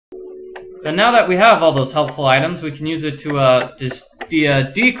But now that we have all those helpful items, we can use it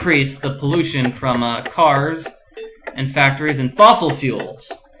to decrease the pollution from cars and factories and fossil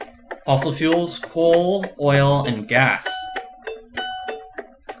fuels. Fossil fuels, coal, oil, and gas.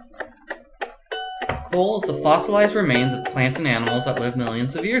 Coal is the fossilized remains of plants and animals that lived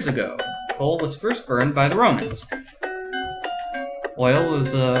millions of years ago. Coal was first burned by the Romans. Oil was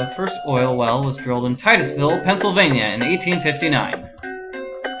first oil well was drilled in Titusville, Pennsylvania in 1859.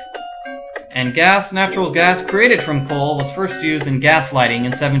 And gas, natural gas created from coal, was first used in gas lighting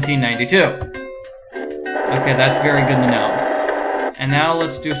in 1792. Okay, that's very good to know. And now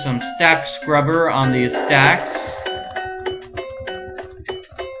let's do some stack scrubber on these stacks.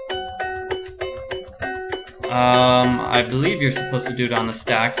 I believe you're supposed to do it on the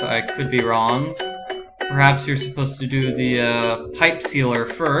stacks. I could be wrong. Perhaps you're supposed to do the pipe sealer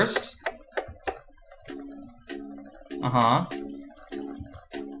first.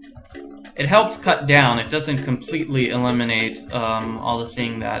 It helps cut down. It doesn't completely eliminate all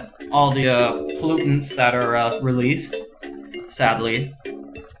the pollutants that are released, sadly.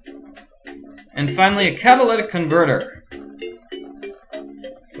 And finally, a catalytic converter,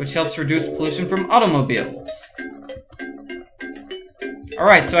 which helps reduce pollution from automobiles.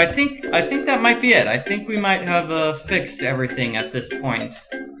 Alright, so I think that might be it. I think we might have fixed everything at this point.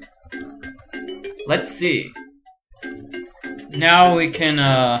 Let's see. Now we can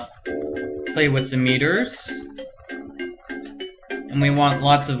play with the meters. And we want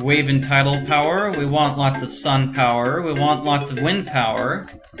lots of wave and tidal power. We want lots of sun power. We want lots of wind power.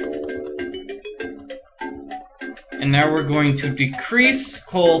 And now we're going to decrease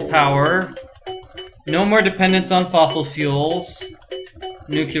coal power. No more dependence on fossil fuels.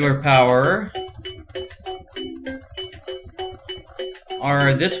 Nuclear power.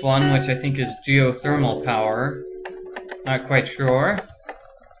 Or this one, which I think is geothermal power. Not quite sure.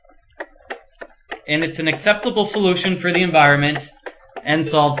 And it's an acceptable solution for the environment and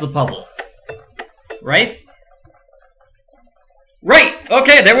solves the puzzle. Right? Right!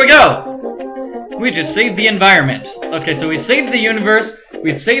 Okay, there we go! We just saved the environment. Okay, so we saved the universe,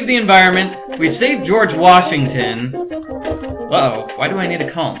 we've saved the environment, we've saved George Washington. Uh-oh, why do I need a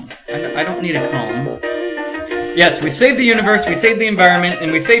comb? I don't need a comb. Yes, we saved the universe, we saved the environment,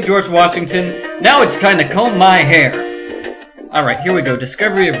 and we saved George Washington. Now it's time to comb my hair. Alright, here we go.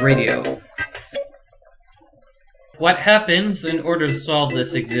 Discovery of radio. What happens in order to solve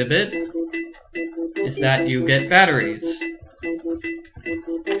this exhibit is that you get batteries.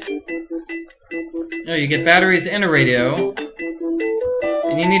 No, you get batteries and a radio.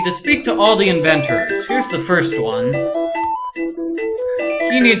 And you need to speak to all the inventors. Here's the first one.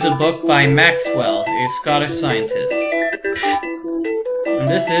 He needs a book by Maxwell, a Scottish scientist. And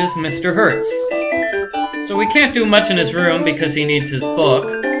this is Mr. Hertz. So we can't do much in his room because he needs his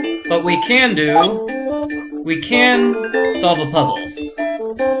book, but we can solve a puzzle.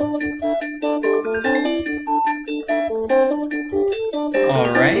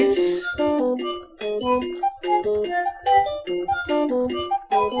 Alright.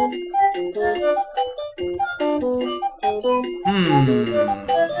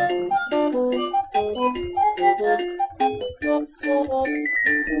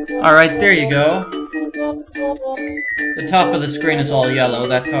 Alright, there you go. The top of the screen is all yellow.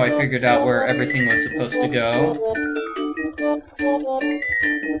 That's how I figured out where everything was supposed to go.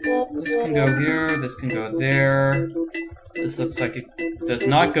 This can go here, this can go there. This looks like it does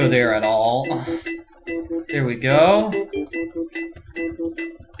not go there at all. There we go.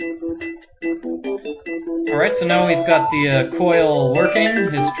 Alright, so now we've got the coil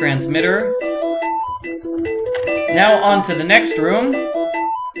working, his transmitter. Now on to the next room,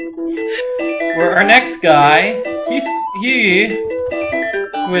 where our next guy,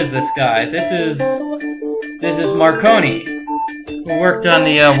 who is this guy? This is Marconi, who worked on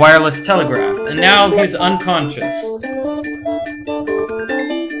the wireless telegraph, and now he's unconscious.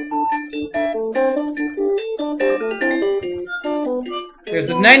 There's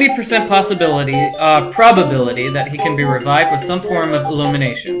a 90% probability that he can be revived with some form of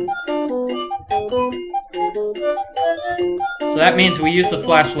illumination. So that means we use the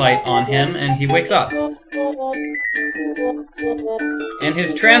flashlight on him and he wakes up. And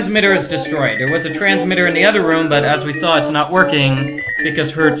his transmitter is destroyed. There was a transmitter in the other room, but as we saw, it's not working because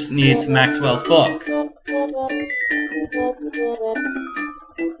Hertz needs Maxwell's book.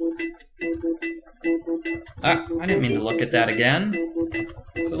 Ah, I didn't mean to look at that again.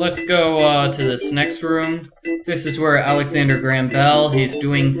 So let's go to this next room. This is where Alexander Graham Bell, he's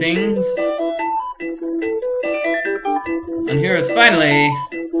doing things. And here is finally...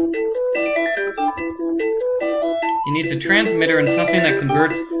 he needs a transmitter and something that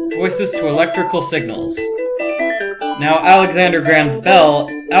converts voices to electrical signals. Now Alexander Graham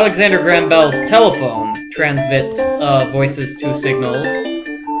Bell's telephone transmits voices to signals.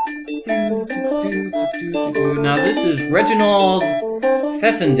 Now this is Reginald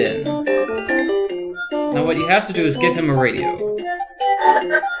Fessenden. Now what you have to do is give him a radio.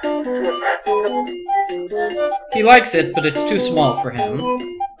 He likes it, but it's too small for him.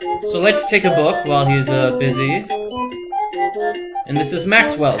 So let's take a book while he's busy. And this is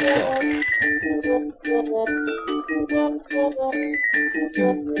Maxwell's book.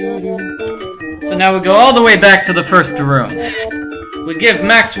 So now we go all the way back to the first room. We give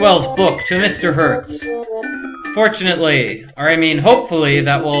Maxwell's book to Mr. Hertz. Fortunately, or I mean hopefully,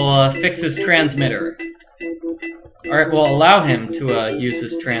 that will fix his transmitter. Or it will allow him to use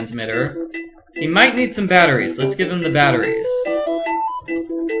his transmitter. He might need some batteries. Let's give him the batteries.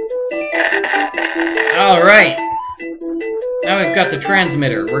 Alright. Now we've got the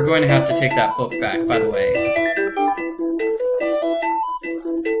transmitter. We're going to have to take that book back, by the way.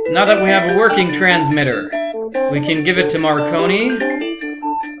 Now that we have a working transmitter, we can give it to Marconi.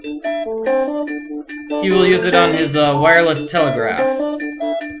 He will use it on his wireless telegraph.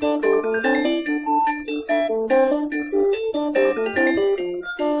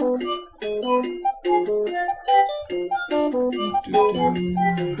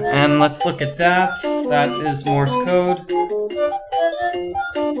 And let's look at that. That is Morse code.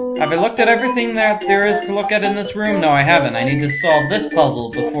 Have I looked at everything that there is to look at in this room? No, I haven't. I need to solve this puzzle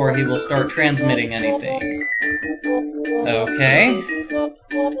before he will start transmitting anything. Okay.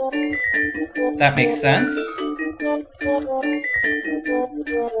 That makes sense.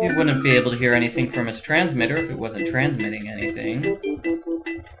 He wouldn't be able to hear anything from his transmitter if it wasn't transmitting anything.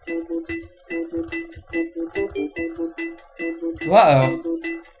 Uh-oh.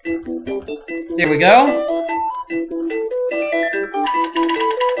 There we go.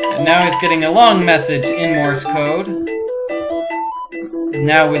 And now he's getting a long message in Morse code.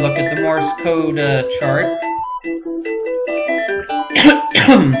 Now we look at the Morse code chart.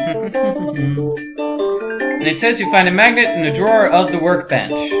 And it says you find a magnet in a drawer of the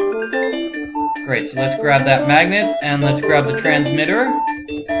workbench. Great, so let's grab that magnet, and let's grab the transmitter.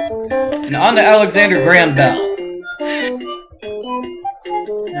 And on to Alexander Graham Bell.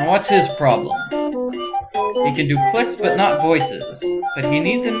 Now what's his problem? He can do clicks but not voices, but he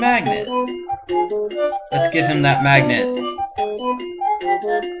needs a magnet. Let's give him that magnet.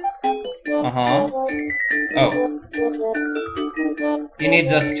 Oh. He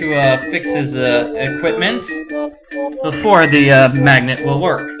needs us to fix his equipment before the magnet will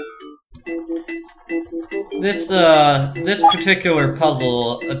work. This particular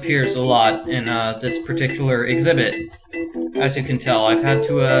puzzle appears a lot in this particular exhibit. As you can tell, I've had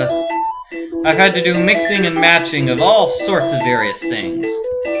to do mixing and matching of all sorts of various things.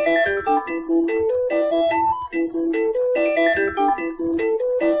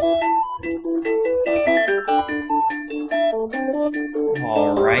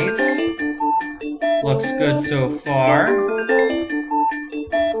 Alright. Looks good so far.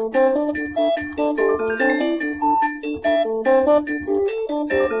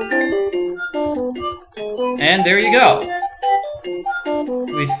 And there you go.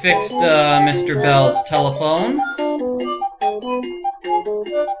 We fixed Mr. Bell's telephone.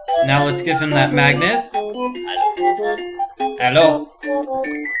 Now let's give him that magnet. Hello.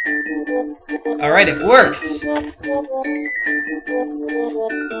 Alright, it works.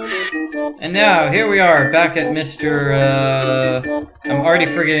 And now, here we are, back at Mr. I'm already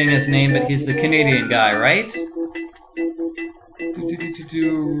forgetting his name, but he's the Canadian guy, right?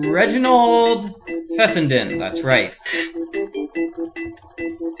 Reginald Fessenden, that's right.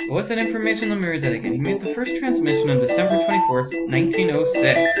 What was that information? Let me read that again. He made the first transmission on December 24th,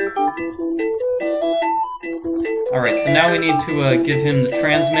 1906. Alright, so now we need to give him the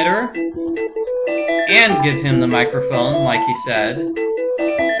transmitter and give him the microphone, like he said.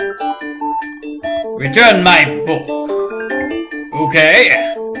 Return my book! Okay.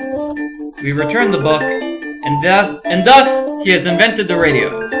 We return the book, and thus he has invented the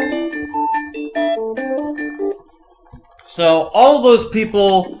radio. So all those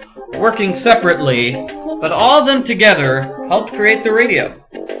people working separately, but all of them together helped create the radio.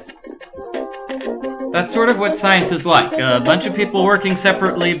 That's sort of what science is like. A bunch of people working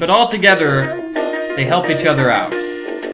separately, but all together, they help each other out.